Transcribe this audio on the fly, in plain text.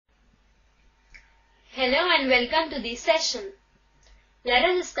Hello and welcome to this session. Let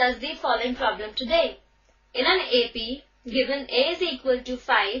us discuss the following problem today. In an AP, given A is equal to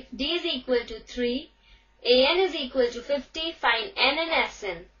 5, D is equal to 3, AN is equal to 50, find N and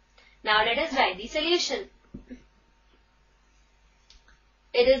SN. Now let us write the solution.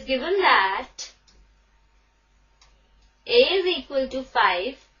 It is given that A is equal to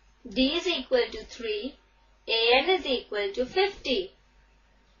 5, D is equal to 3, AN is equal to 50.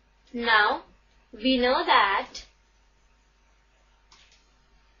 Now, we know that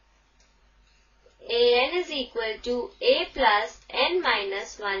AN is equal to A plus N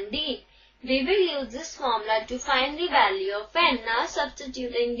minus 1D. We will use this formula to find the value of N. Now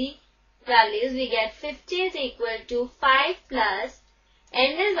substituting the values, we get 50 is equal to 5 plus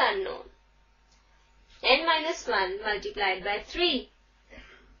N is unknown. N minus 1 multiplied by 3.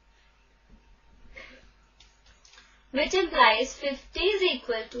 Which implies 50 is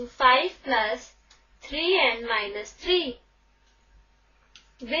equal to 5 plus 3n minus 3,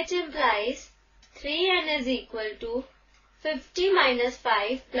 which implies 3n is equal to 50 minus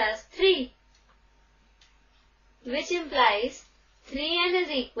 5 plus 3, which implies 3n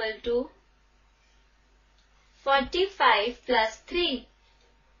is equal to 45 plus 3,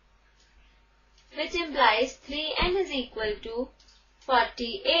 which implies 3n is equal to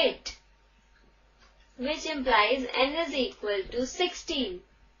 48, which implies n is equal to 16.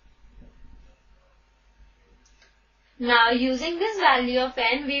 Now using this value of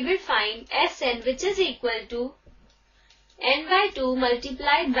n, we will find Sn, which is equal to n by 2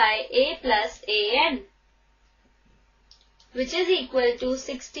 multiplied by a plus an, which is equal to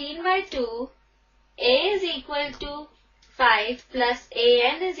 16 by 2. A is equal to 5 plus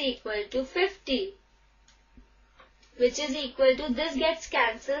an is equal to 50, which is equal to, this gets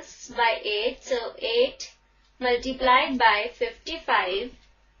cancelled by 8, so 8 multiplied by 55,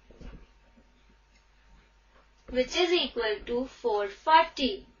 which is equal to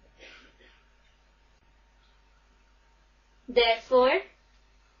 440. Therefore,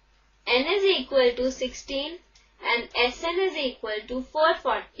 n is equal to 16 and Sn is equal to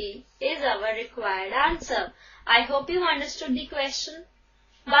 440 is our required answer. I hope you understood the question.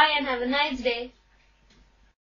 Bye and have a nice day.